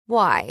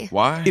Why?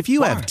 Why? If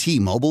you have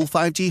T-Mobile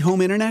 5G home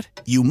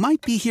internet, you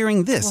might be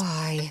hearing this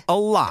Why? a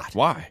lot.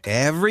 Why?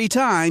 Every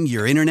time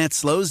your internet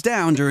slows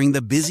down during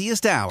the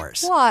busiest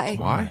hours. Why?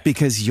 Why?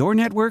 Because your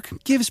network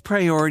gives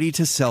priority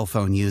to cell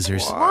phone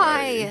users.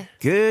 Why?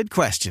 Good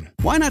question.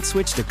 Why not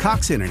switch to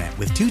Cox Internet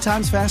with 2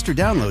 times faster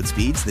download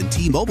speeds than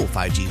T-Mobile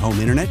 5G home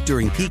internet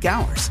during peak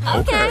hours?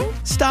 Okay.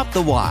 Stop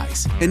the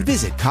whys and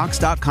visit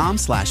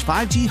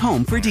cox.com/5G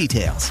home for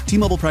details.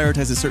 T-Mobile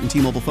prioritizes certain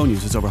T-Mobile phone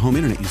users over home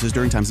internet users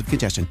during times of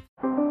congestion.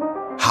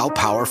 How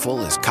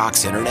powerful is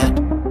Cox Internet?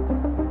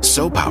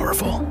 So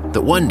powerful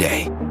that one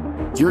day,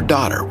 your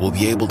daughter will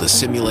be able to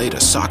simulate a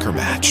soccer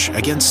match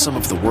against some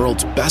of the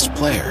world's best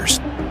players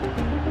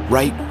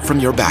right from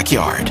your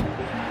backyard.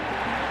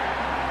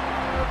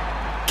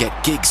 Get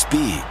gig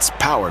speeds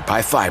powered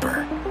by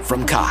fiber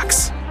from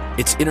Cox.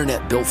 It's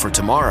internet built for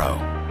tomorrow,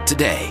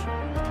 today.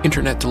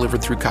 Internet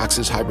delivered through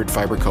Cox's hybrid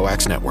fiber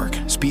coax network.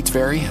 Speeds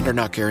vary and are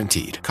not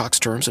guaranteed. Cox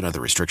terms and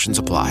other restrictions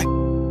apply.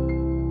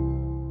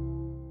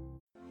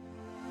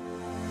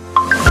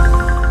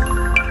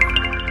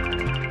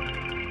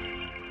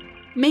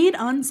 Made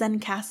on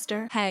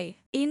Zencaster. Hey,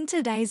 in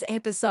today's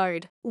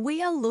episode,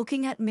 we are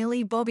looking at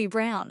Millie Bobby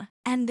Brown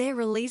and their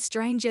release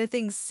Stranger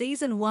Things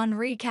Season 1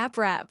 recap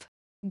wrap.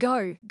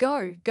 Go,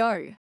 go,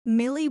 go.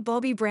 Millie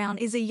Bobby Brown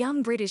is a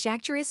young British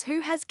actress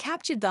who has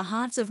captured the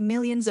hearts of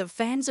millions of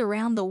fans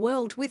around the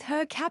world with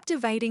her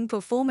captivating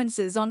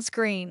performances on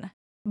screen.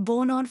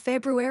 Born on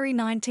February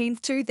 19,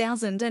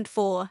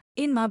 2004,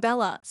 in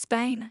Marbella,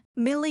 Spain,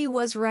 Millie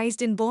was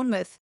raised in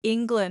Bournemouth,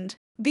 England,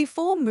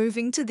 before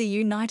moving to the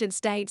United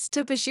States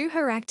to pursue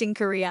her acting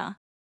career.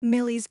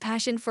 Millie's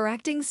passion for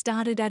acting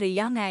started at a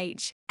young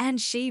age, and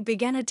she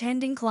began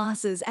attending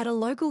classes at a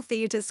local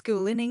theatre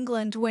school in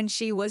England when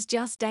she was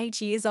just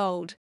 8 years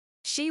old.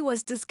 She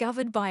was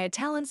discovered by a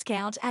talent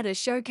scout at a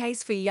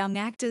showcase for young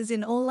actors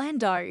in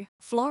Orlando,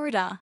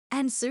 Florida,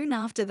 and soon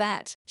after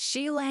that,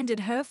 she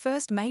landed her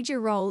first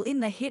major role in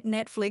the hit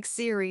Netflix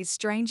series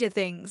Stranger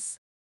Things.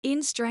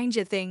 In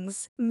Stranger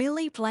Things,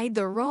 Millie played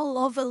the role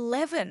of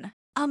 11,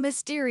 a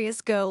mysterious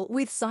girl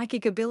with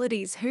psychic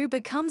abilities who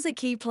becomes a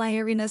key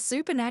player in a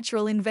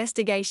supernatural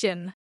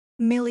investigation.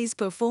 Millie's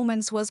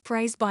performance was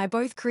praised by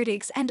both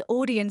critics and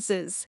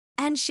audiences,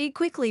 and she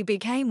quickly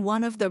became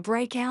one of the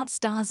breakout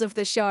stars of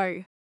the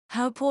show.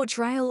 Her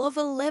portrayal of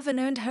 11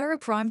 earned her a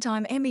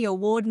Primetime Emmy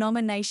Award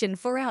nomination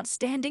for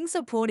Outstanding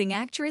Supporting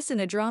Actress in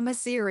a Drama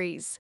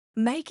Series,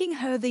 making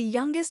her the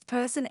youngest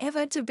person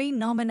ever to be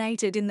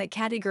nominated in the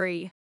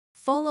category.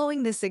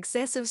 Following the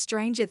success of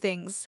Stranger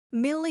Things,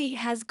 Millie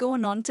has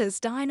gone on to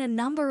star in a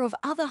number of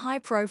other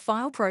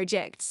high-profile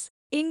projects,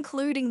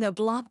 including the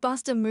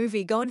blockbuster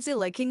movie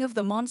Godzilla King of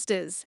the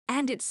Monsters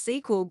and its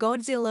sequel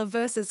Godzilla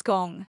vs.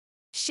 Kong.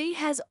 She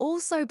has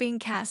also been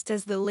cast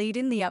as the lead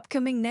in the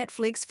upcoming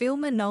Netflix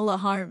film Enola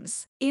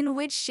Holmes, in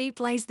which she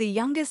plays the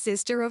younger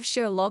sister of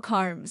Sherlock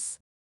Holmes.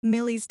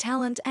 Millie's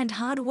talent and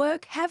hard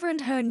work have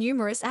earned her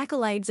numerous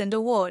accolades and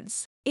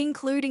awards,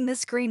 including the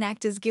Screen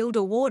Actors Guild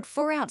Award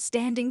for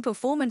Outstanding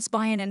Performance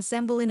by an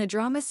Ensemble in a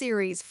Drama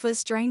Series for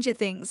Stranger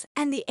Things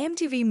and the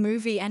MTV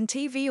Movie and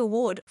TV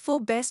Award for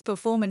Best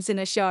Performance in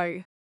a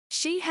Show.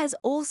 She has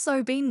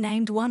also been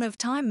named one of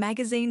Time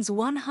magazine's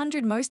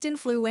 100 most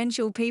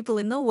influential people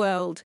in the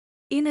world.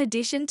 In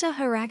addition to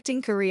her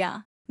acting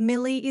career,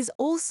 Millie is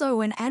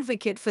also an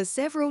advocate for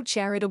several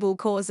charitable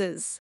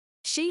causes.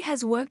 She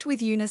has worked with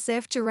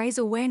UNICEF to raise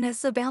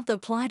awareness about the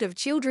plight of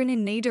children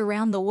in need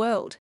around the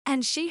world,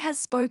 and she has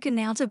spoken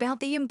out about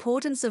the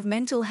importance of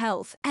mental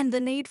health and the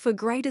need for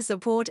greater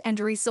support and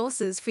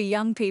resources for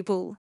young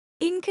people.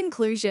 In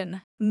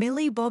conclusion,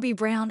 Millie Bobby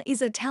Brown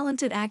is a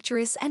talented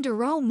actress and a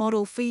role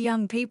model for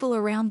young people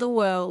around the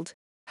world.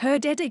 Her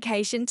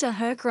dedication to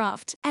her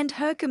craft and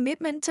her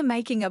commitment to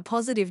making a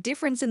positive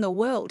difference in the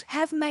world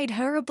have made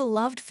her a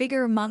beloved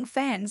figure among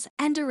fans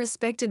and a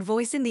respected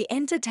voice in the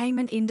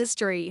entertainment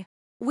industry.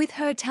 With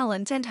her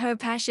talent and her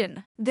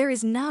passion, there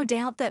is no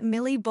doubt that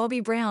Millie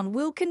Bobby Brown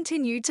will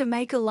continue to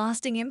make a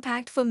lasting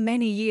impact for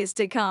many years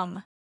to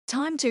come.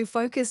 Time to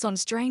focus on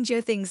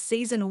Stranger Things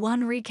Season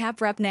 1 recap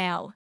wrap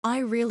now. I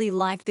really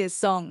like this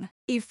song.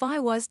 If I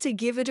was to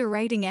give it a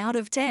rating out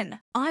of 10,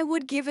 I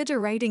would give it a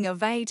rating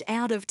of 8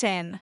 out of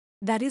 10.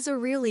 That is a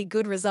really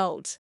good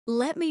result.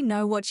 Let me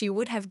know what you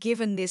would have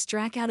given this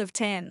track out of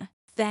 10.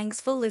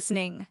 Thanks for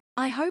listening.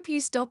 I hope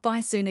you stop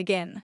by soon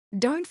again.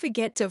 Don't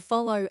forget to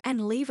follow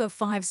and leave a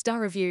 5-star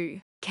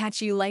review.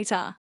 Catch you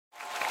later.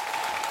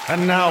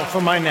 And now for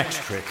my next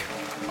trick.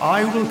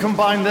 I will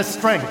combine the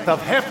strength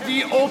of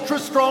hefty,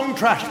 ultra-strong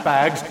trash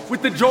bags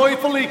with the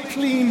joyfully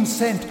clean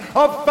scent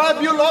of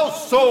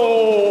Fabuloso!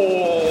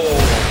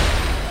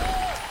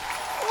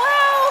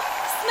 Wow!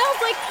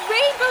 Smells like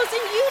rainbows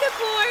and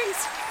unicorns!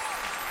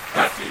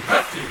 Hefty,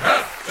 hefty,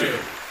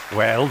 hefty!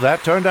 Well,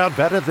 that turned out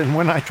better than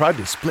when I tried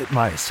to split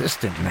my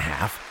assistant in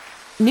half.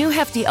 New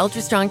Hefty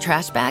Ultra Strong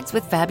Trash Bags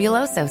with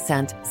Fabuloso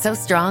scent. So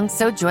strong,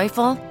 so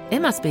joyful, it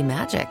must be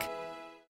magic.